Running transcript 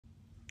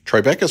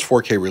Tribeca's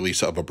 4K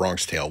release of A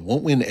Bronx Tale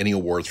won't win any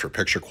awards for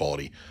picture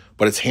quality,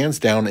 but it's hands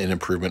down an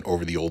improvement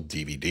over the old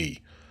DVD.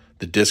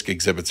 The disc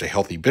exhibits a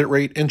healthy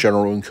bitrate and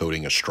general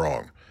encoding is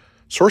strong.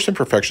 Source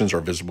imperfections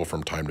are visible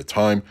from time to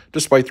time,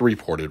 despite the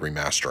reported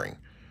remastering.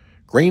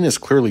 Grain is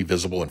clearly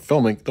visible in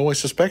filming, though I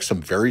suspect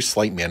some very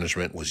slight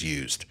management was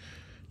used.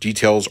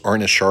 Details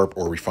aren't as sharp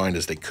or refined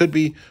as they could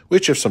be,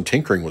 which if some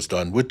tinkering was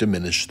done would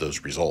diminish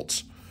those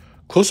results.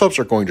 Close-ups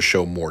are going to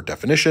show more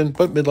definition,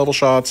 but mid-level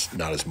shots,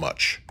 not as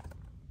much.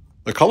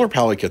 The color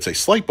palette gets a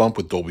slight bump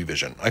with Dolby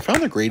Vision. I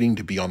found the grading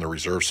to be on the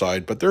reserve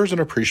side, but there is an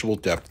appreciable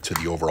depth to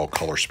the overall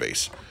color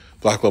space.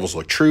 Black levels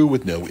look true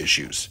with no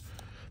issues.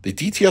 The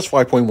DTS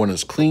 5.1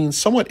 is clean,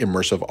 somewhat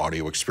immersive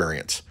audio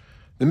experience.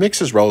 The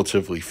mix is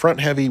relatively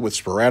front-heavy with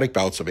sporadic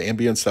bouts of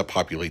ambience that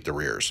populate the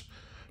rears.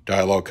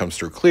 Dialogue comes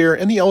through clear,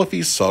 and the LFE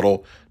is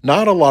subtle,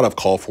 not a lot of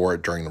call for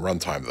it during the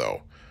runtime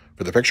though.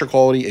 For the picture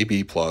quality, a B+,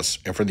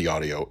 and for the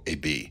audio, a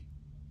B.